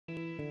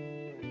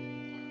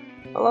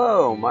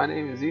Hello, my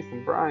name is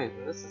Ethan Bryant,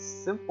 and this is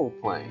Simple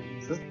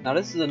Planes. This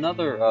is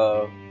another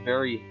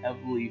very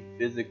heavily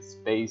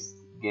physics-based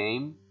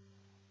game,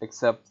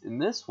 except in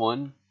this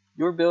one,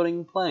 you're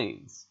building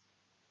planes.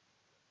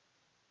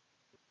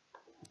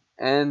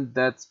 And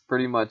that's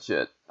pretty much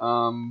it.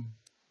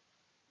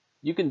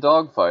 You can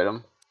dogfight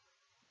them.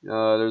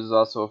 There's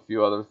also a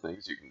few other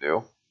things you can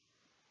do.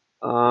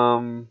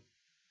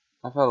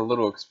 I've had a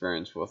little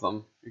experience with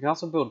them. You can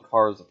also build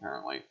cars,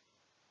 apparently.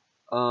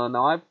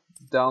 Now I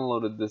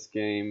downloaded this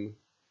game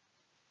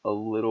a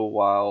little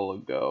while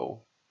ago.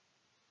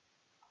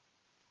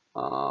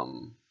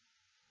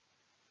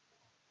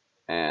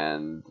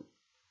 And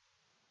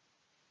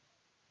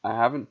I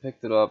haven't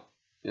picked it up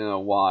in a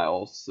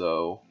while,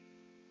 so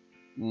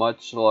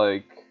much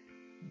like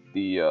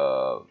the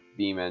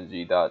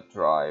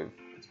beamng.drive,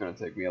 it's going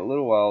to take me a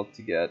little while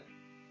to get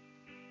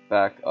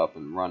back up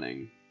and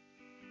running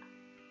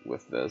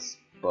with this,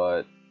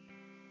 but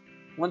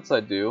once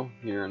I do,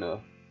 here in a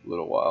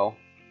little while,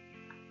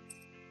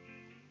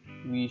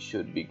 we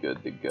should be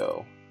good to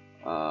go.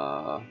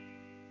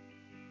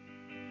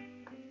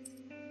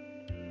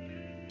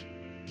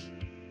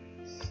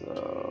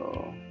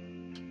 So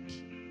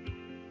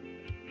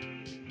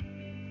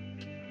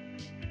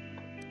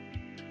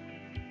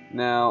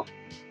now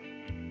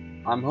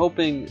I'm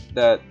hoping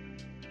that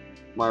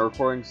my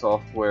recording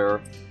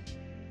software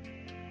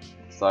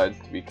decides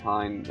to be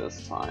kind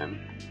this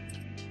time.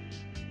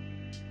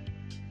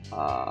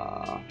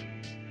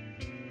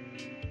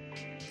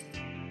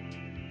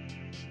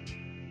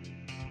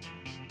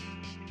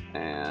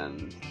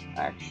 And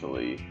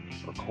actually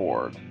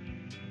record.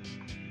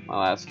 My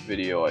last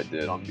video I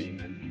did on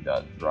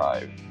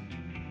beamng.drive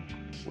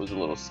was a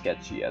little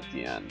sketchy at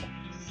the end,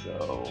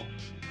 so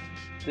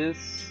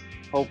this,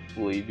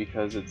 hopefully,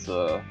 because it's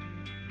a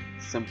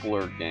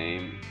simpler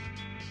game,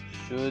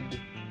 should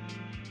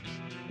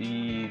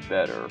be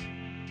better.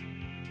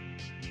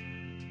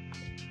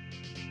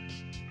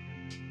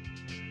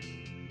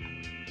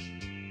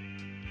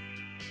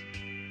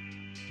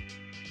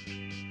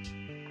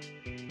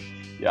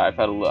 Yeah,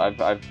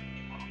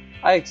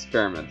 I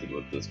experimented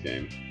with this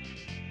game.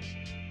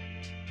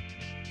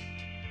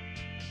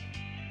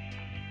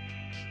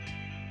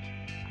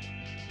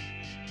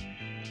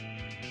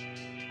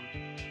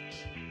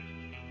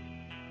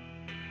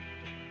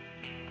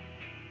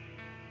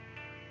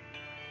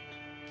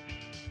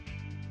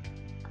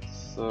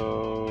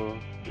 So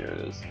here it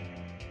is.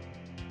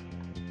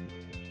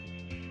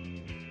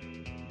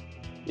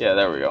 Yeah,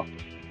 there we go.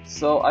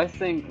 So I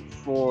think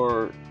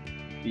for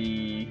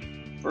the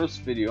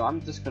first video,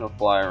 I'm just gonna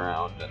fly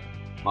around in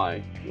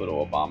my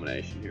little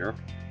abomination here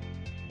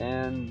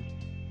and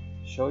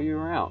show you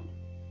around.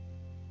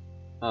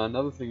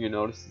 Another thing you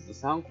notice is the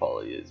sound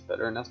quality is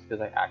better, and that's because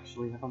I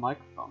actually have a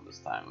microphone this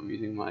time. I'm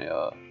using my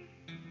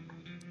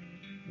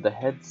the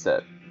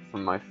headset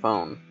from my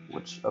phone,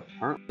 which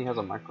apparently has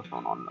a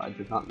microphone on it. I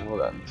did not know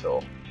that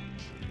until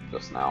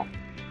just now.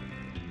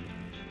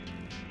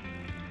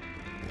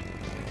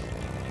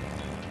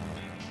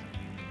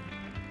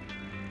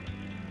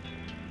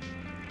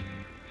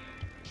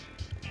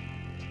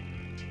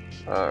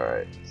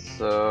 Alright,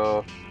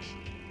 so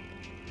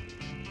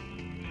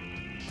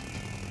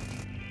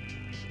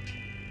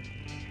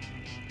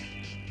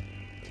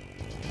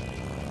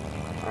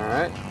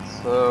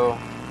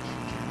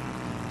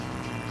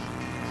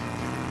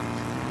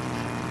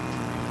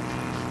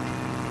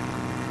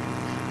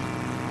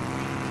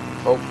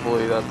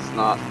hopefully that's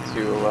not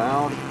too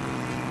loud.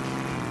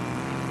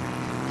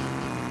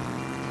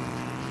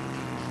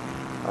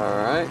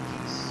 Alright,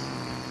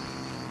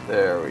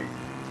 there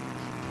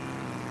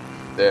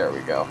we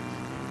go.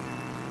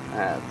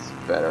 That's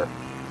better.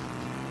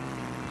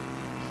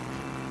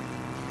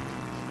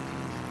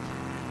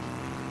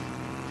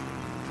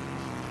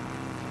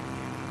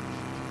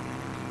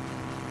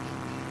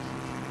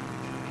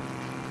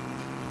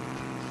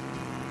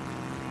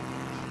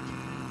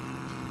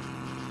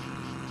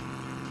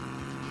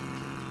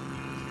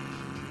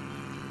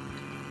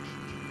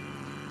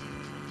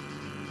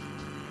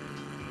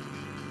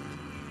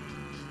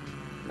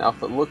 Now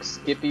if it looks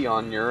skippy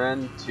on your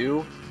end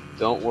too,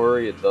 don't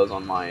worry, it does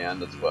on my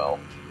end as well.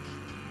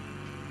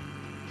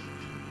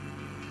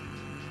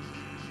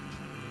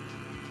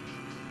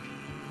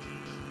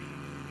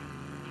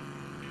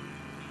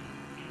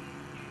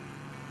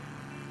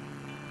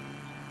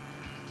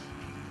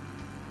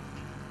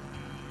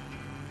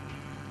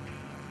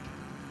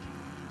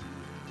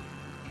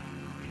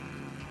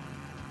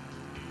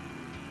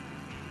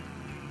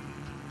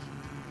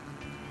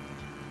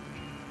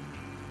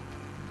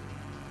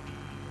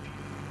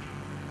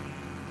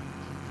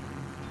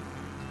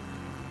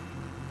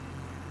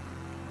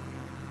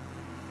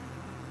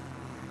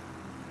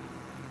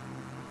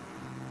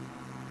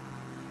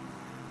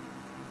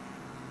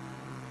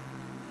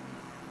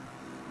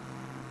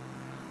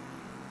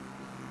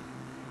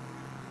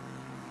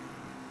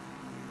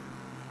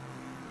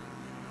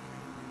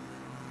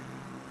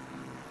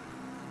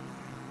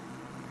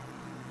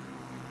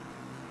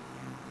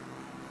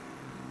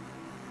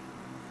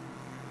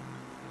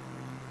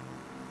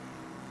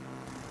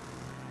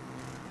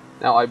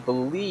 Now I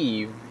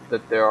believe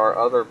that there are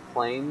other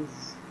planes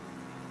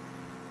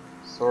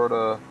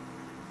sorta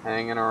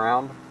hanging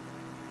around,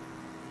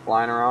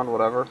 flying around,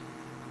 whatever.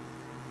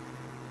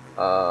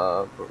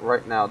 But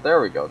right now,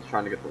 there we go, it's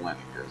trying to get the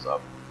landing gears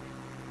up.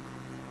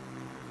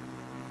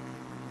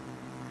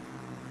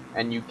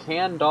 And you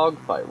can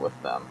dogfight with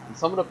them. And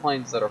some of the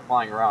planes that are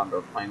flying around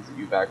are planes that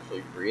you've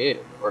actually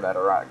created, or that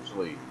are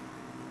actually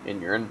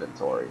in your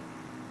inventory.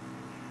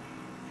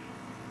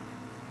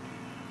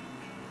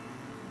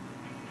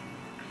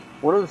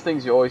 One of the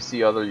things you always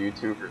see other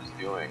YouTubers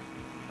doing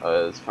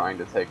is trying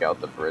to take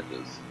out the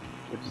bridges,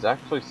 which is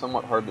actually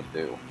somewhat hard to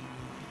do.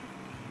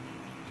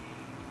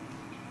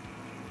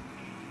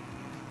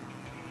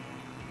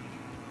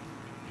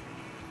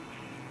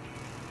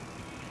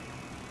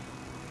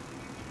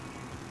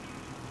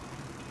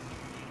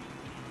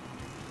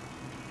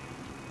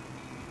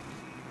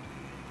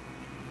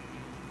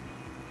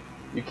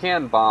 You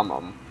can bomb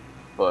them,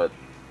 but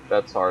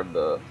that's hard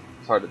to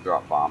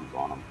drop bombs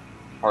on them.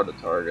 Hard to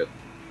target.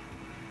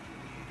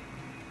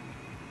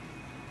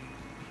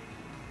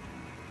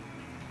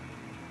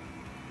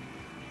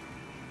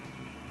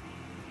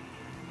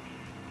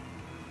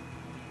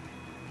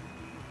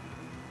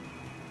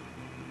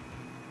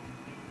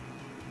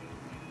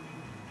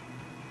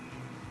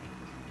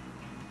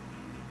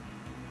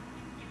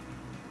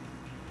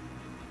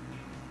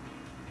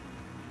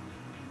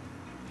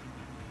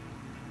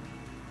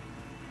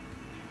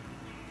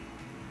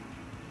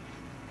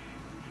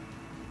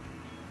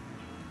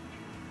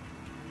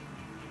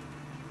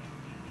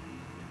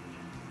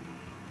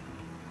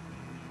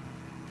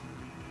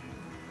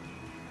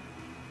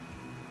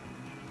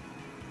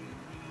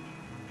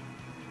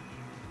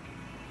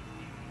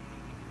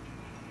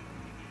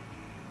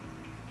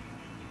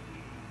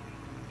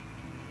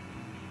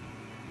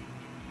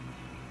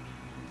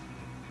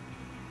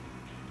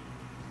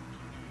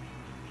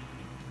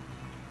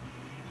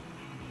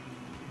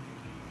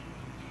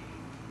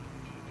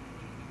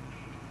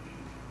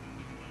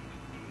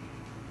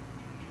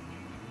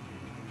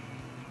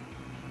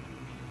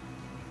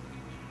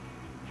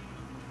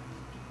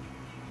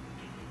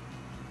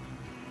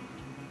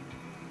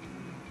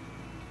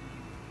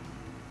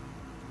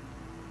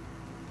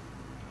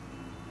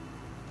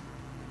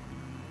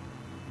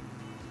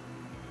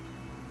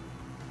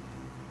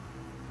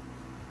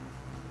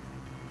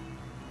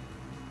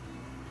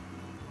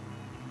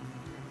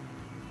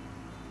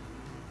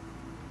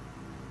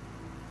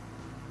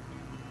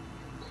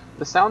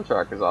 The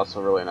soundtrack is also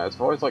really nice.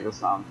 I've always liked the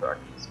soundtrack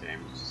in this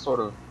game. It's just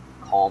sort of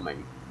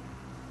calming.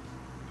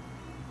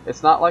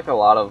 It's not like a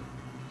lot of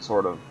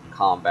sort of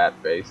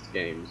combat-based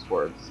games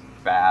where it's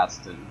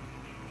fast and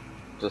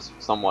just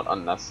somewhat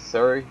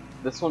unnecessary.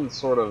 This one's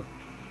sort of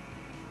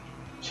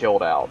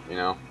chilled out, you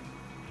know?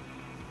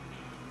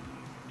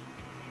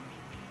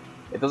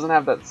 It doesn't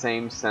have that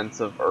same sense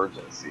of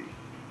urgency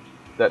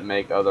that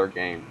make other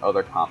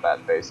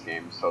combat-based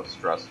games so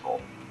stressful.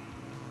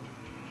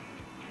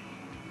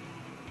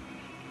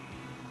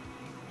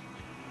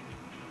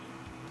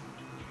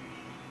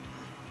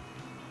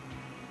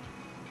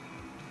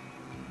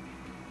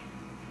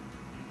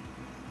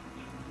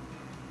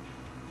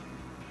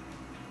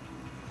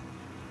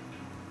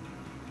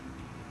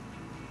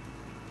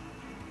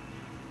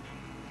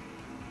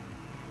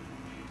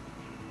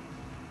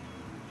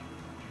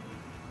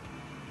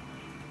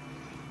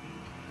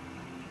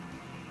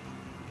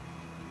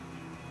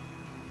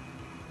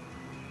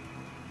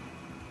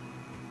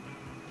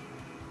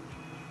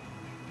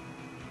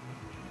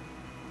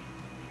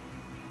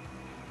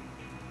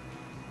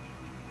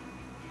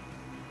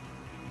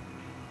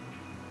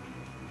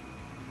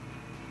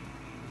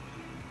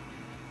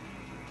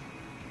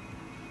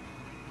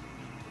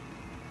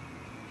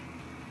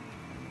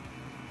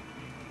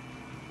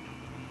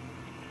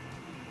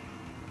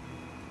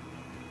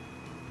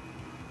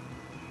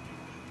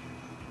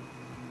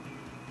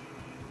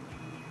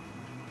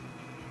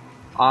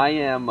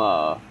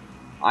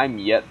 I'm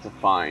yet to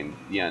find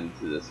the end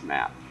to this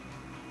map.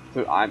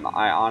 So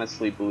I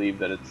honestly believe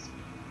that it's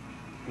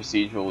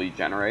procedurally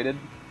generated,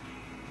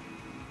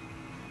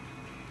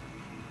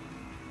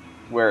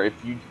 where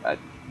if you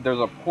there's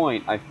a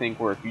point I think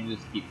where if you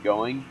just keep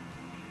going,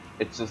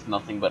 it's just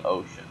nothing but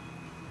ocean.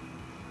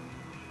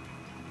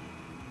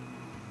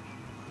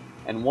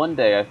 And one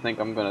day I think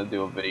I'm gonna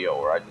do a video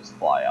where I just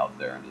fly out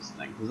there in this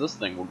thing, because this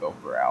thing will go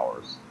for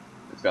hours.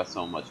 It's got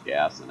so much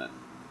gas in it.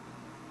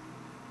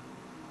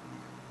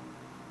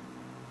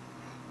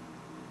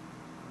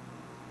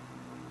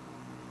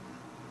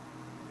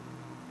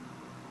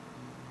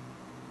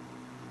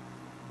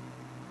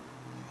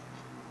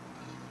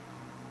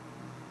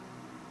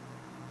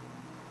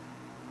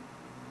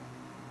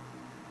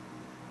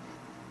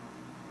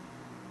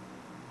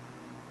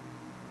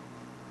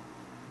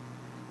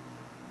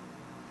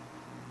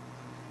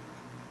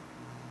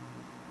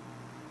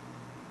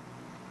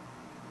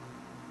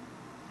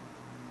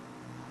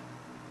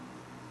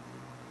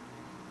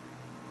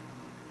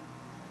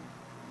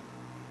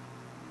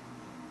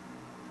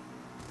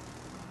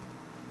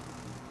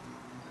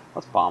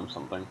 Let's bomb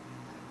something.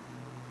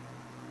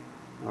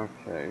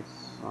 Okay,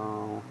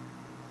 so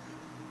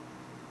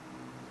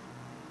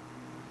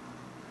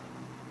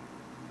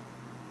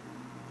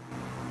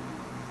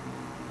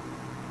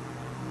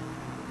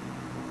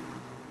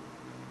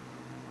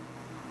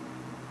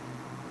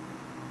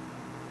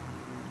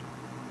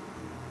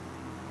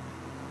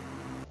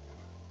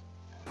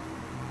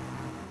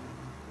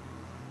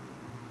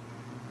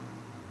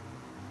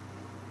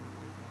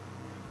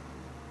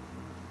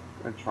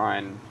I'm gonna try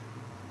and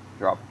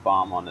drop a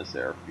bomb on this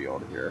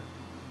airfield here.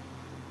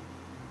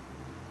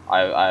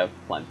 I have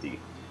plenty.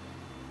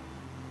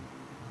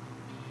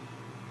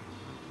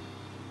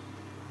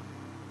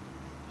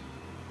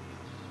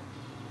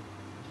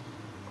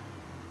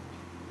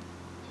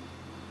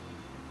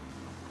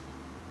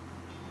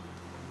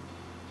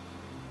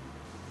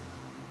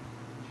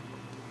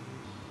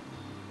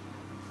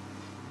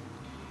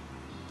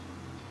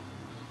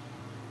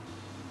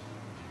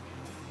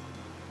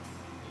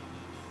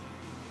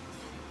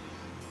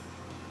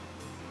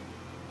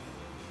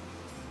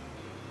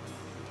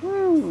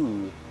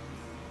 Woo!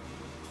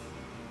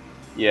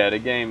 Yeah, the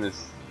game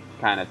is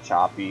kind of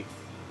choppy.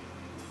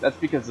 That's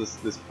because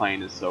this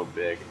plane is so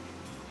big,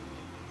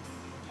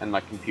 and my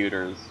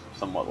computer is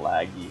somewhat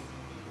laggy.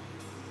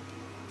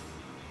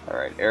 All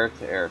right,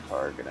 air-to-air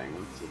targeting.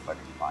 Let's see if I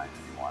can find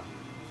anyone.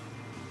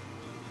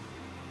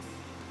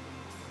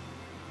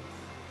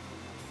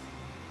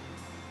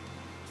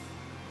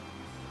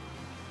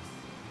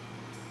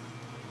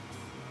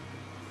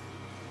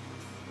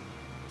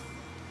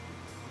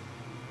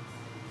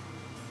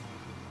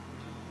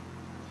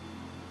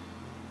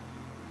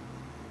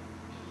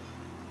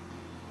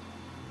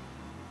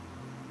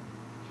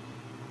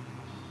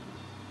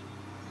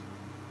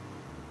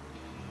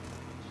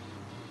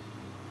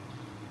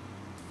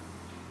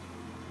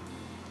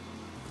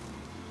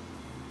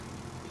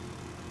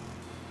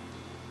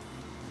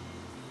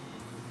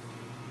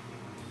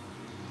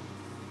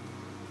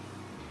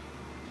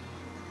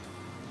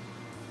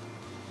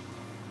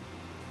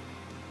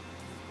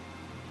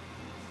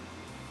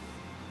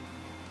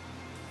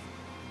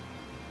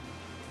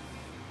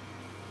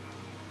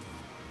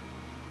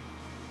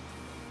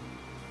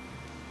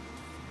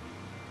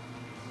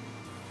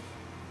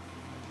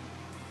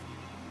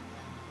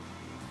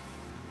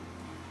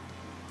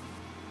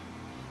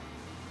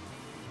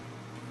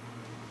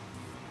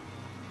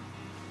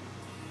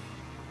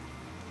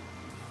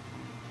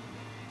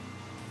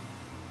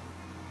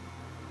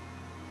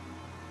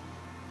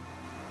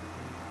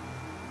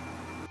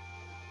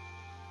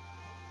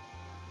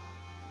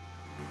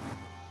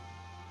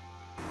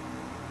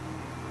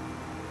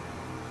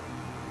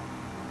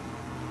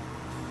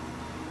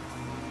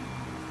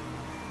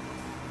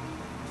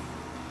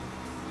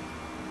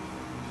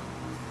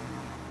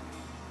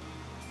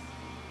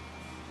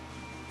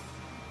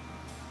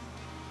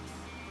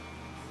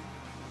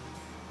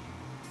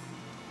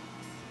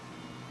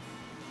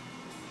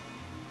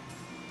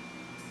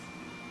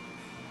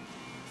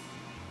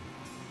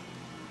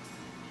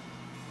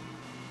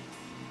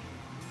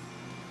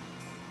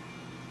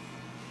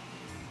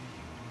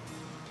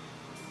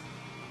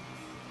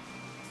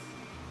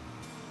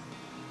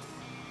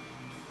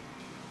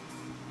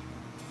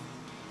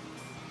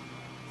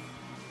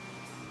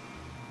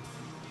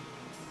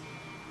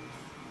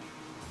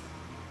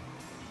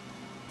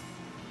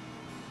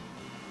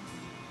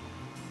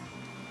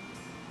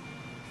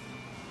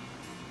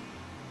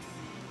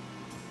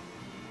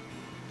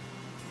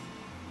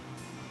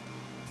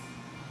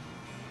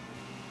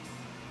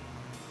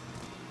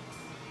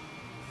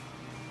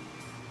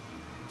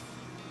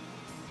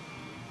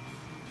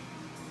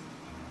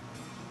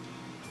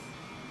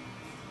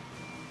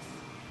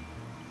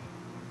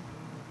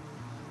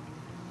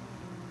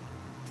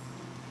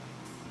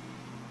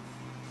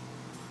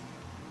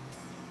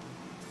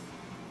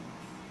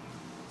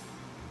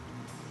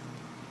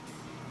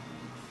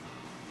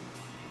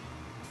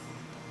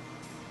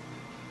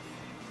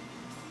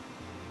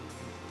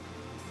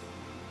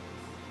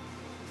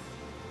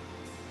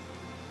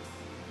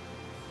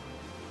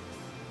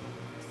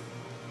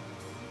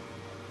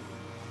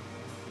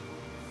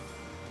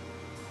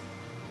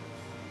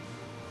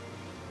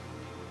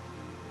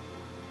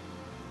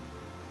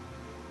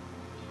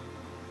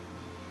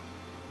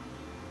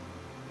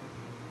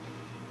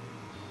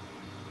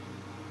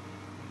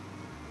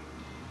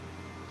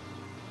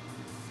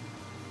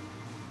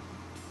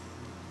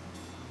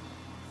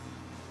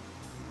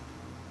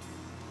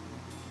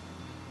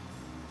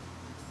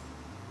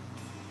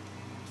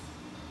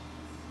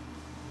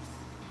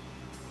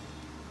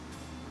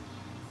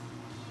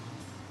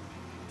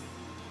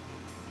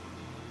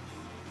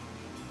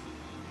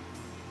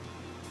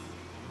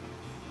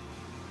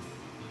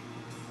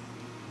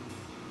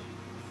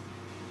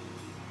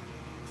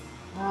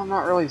 I'm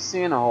not really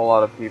seeing a whole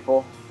lot of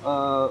people.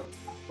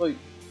 Wait,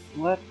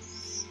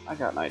 I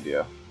got an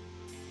idea.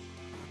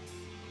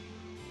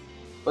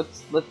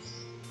 Let's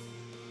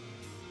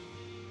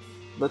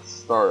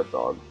start a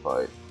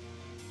dogfight.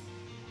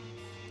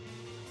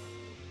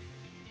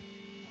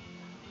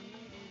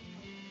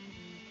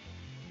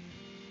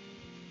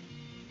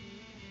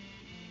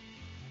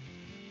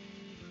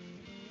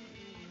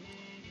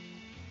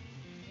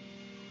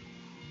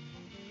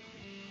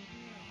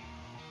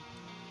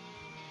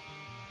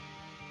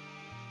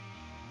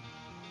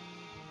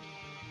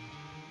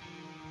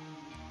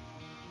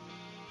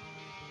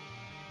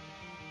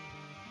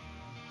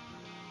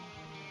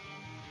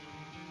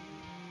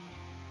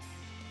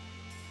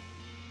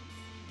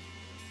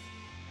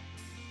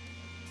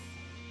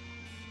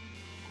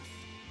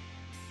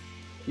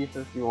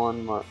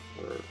 T-51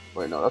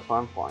 wait, no, that's why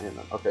I'm flying it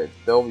then. Okay,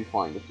 they'll be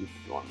flying the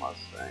T-51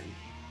 Mustang.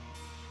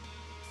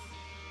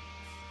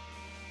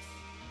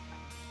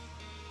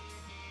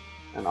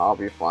 And I'll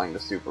be flying the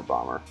Super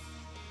Bomber.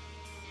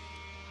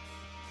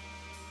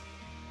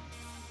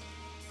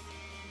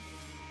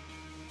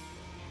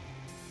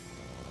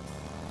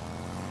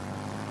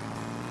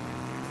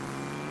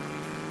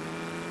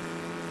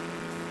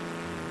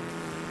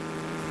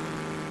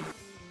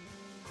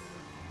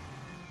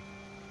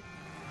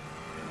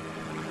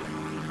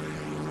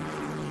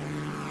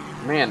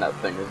 Man, that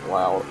thing is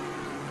loud.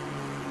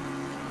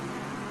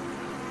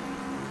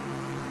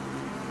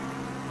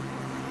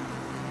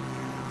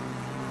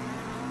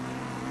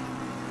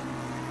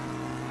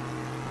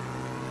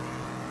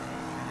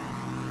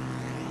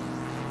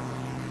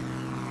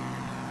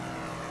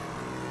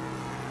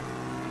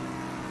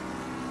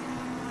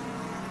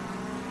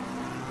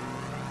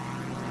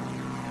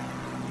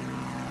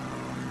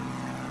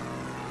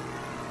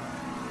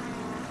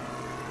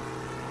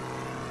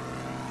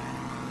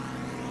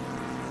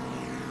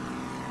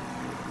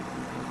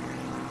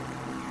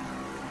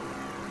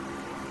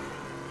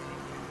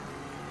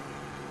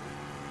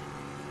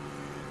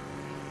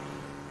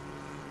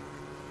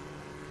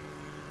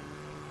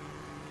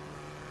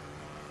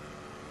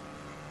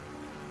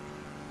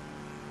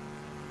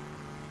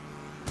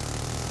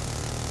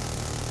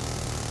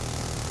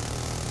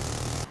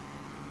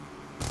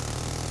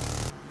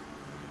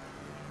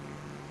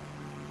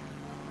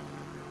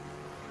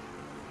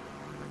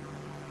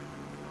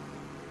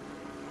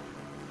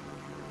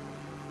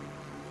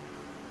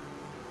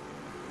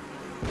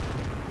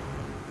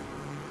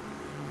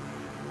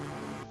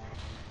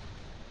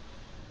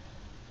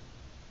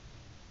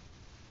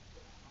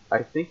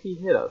 I think he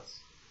hit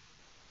us.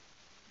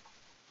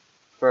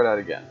 Try that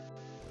again.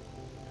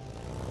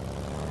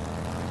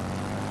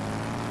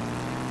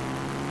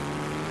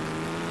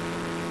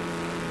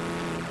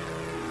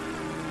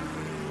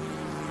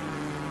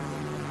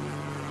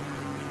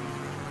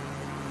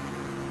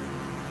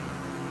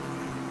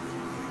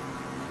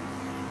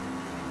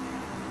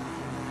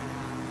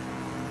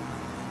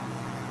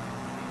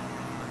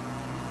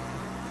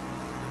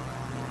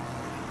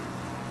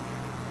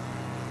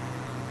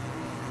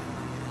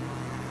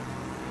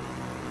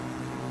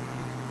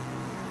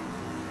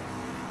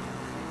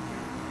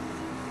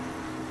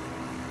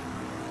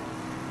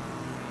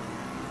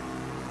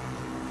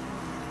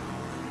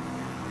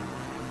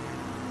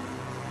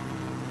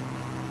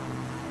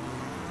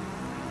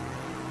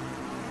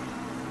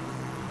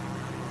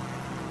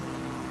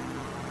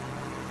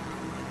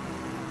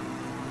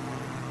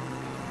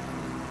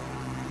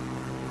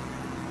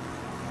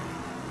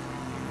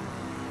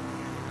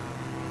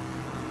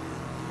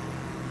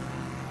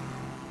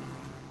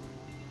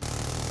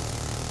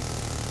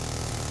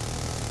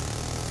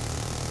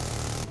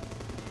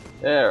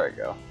 There we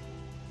go.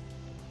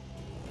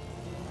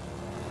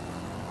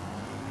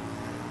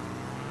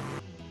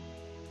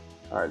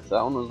 Alright, so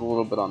that one was a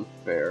little bit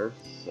unfair,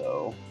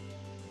 so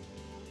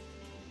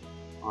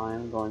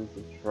I'm going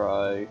to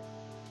try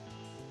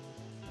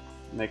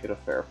make it a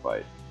fair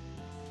fight.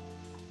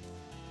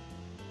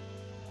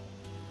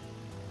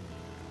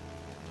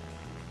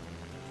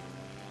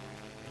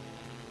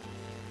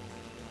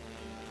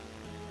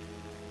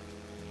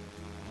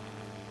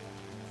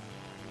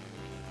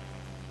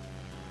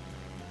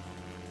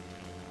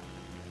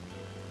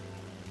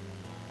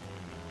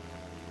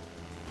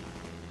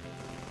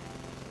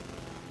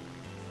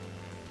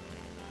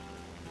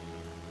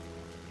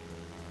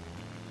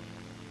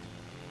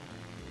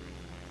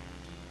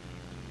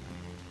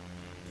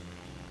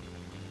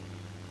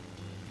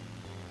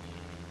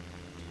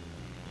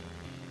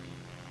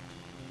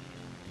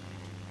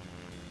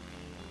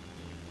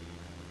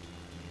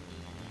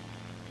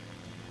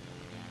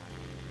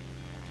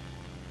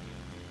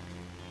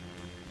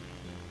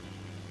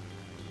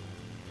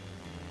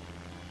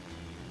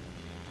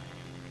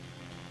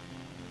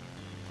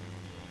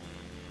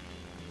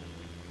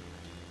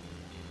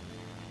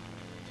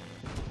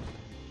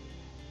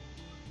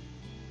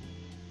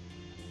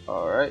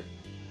 Alright,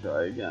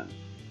 try again.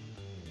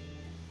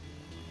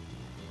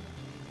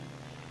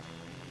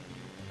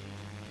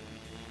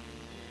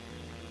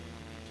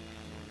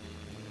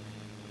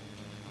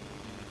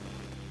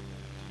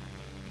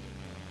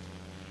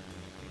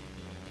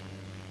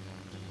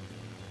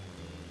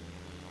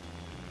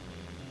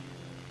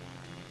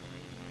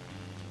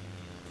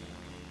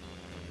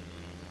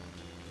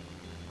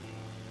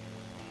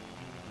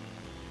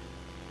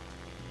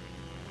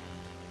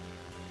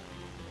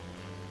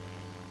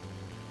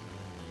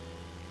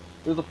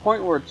 There's a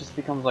point where it just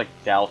becomes like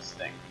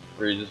jousting,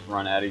 where you just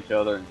run at each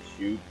other and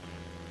shoot.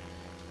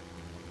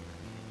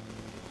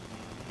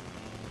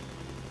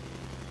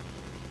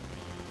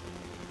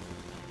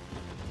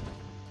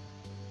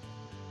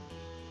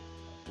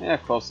 Yeah,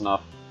 close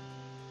enough.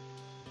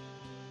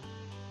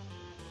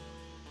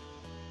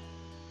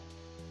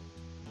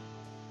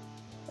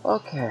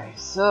 Okay,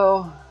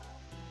 so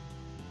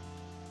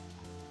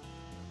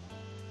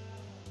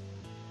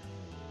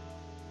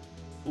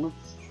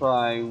let's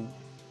try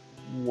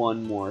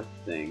one more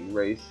thing.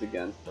 Race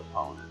against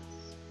opponents.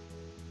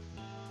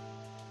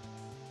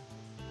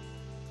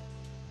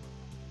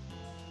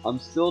 I'm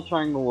still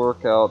trying to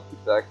work out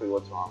exactly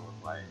what's wrong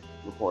with my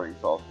recording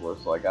software,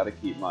 so I gotta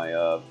keep my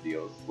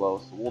videos slow,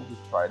 so we'll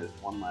just try this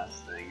one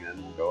last thing and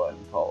then we'll go ahead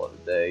and call it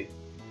a day.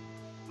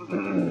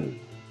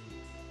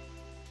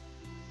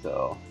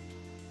 So,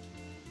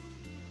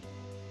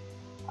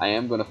 I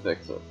am gonna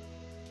fix it.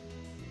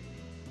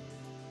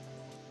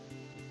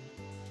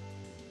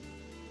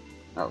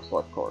 Oh,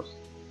 select course.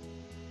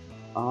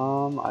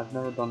 I've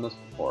never done this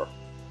before.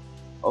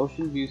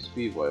 Ocean View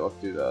Speedway, let's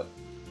do that.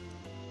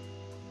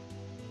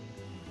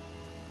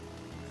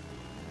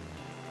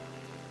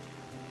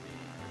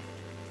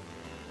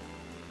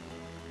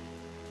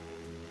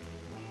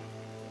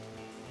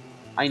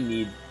 I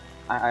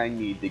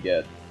need to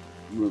get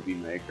Movie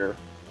Maker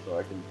so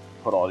I can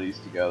put all these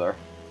together.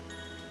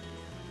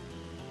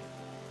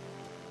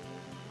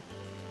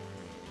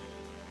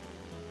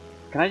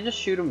 Can I just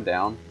shoot him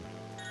down?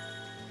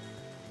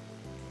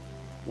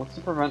 What's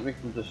to prevent me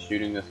from just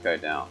shooting this guy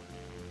down?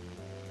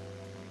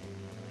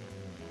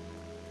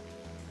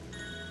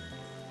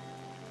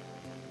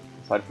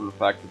 Aside from the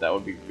fact that that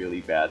would be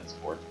really bad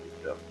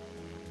sportsmanship.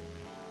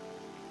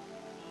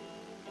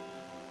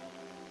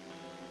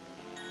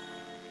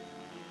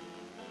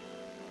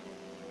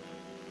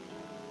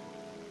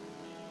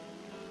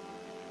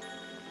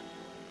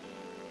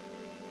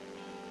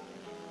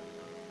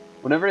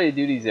 Whenever they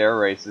do these air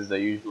races,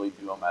 they usually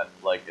do them at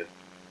like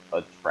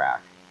a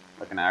track,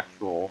 like an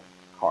actual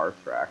car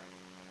track.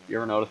 You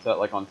ever notice that,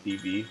 like on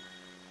TV?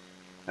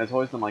 And it's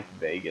always in like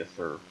Vegas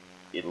or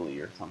Italy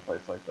or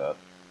someplace like that.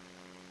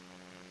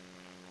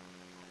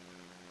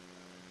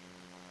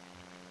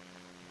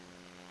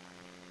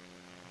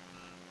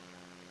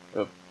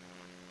 Oop.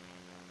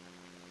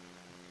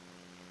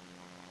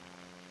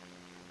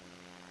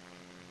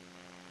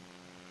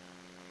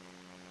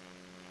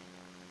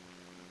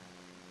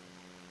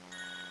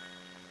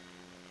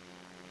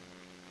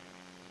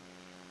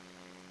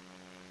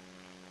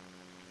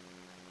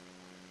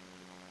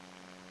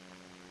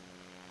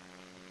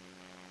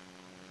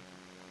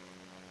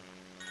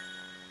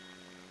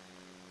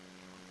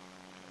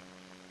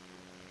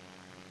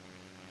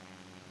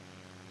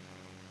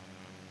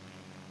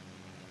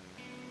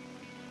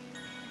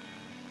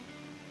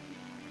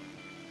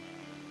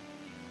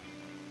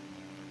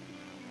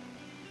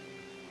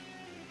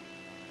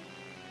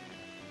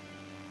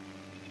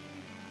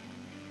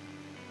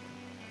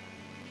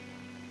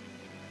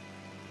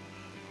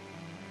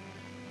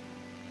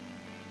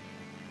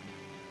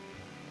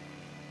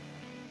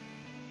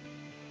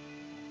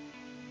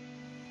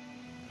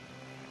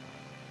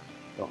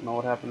 Don't know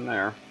what happened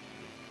there.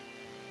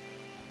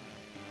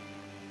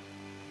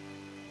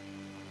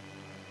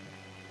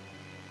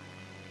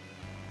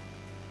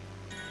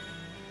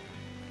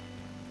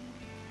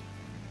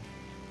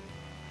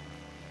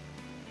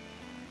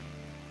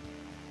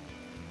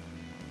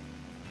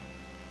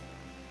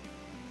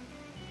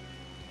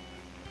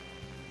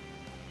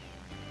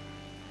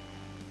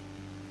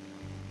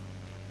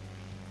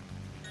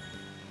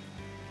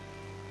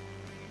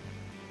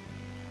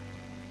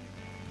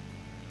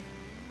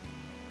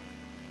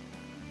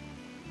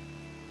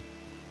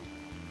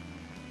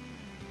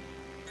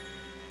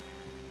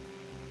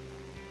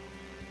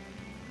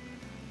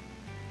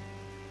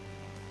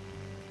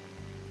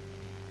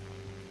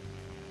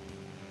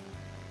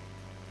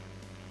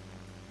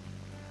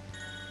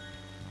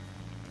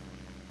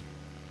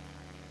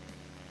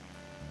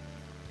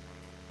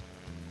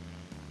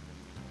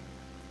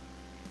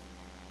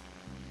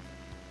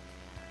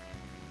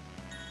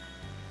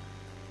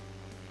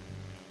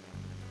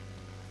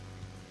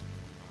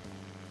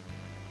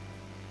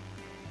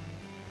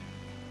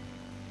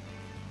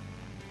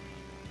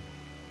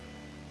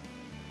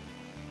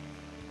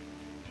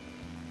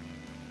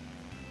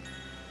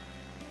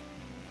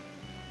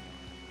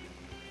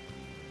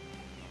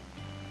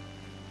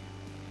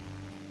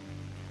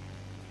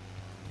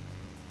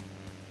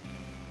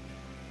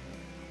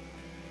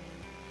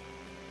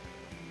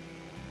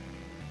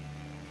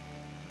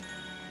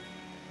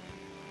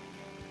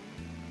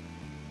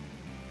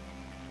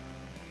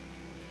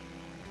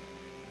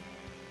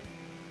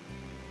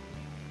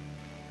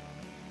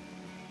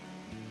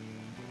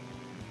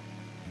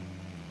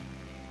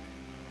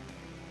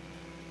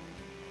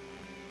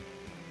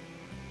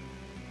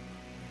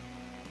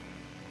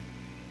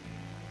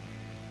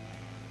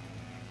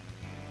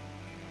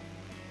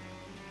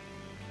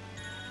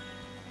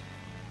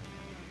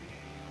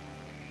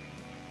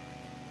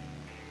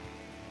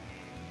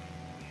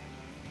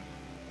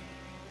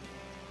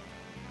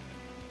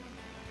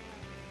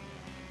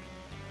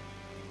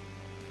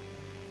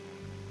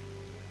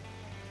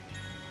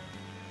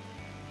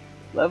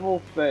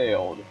 Level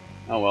failed.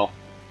 Oh well.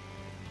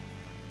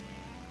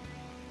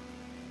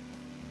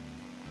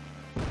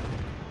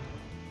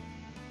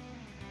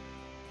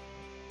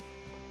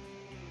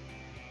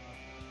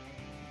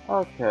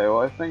 Okay, well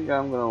I think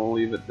I'm gonna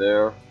leave it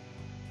there.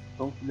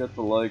 Don't forget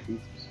to like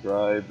and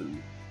subscribe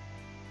and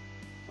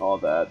all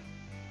that.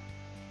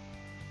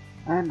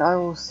 and I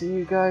will see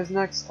you guys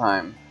next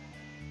time.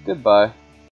 Goodbye.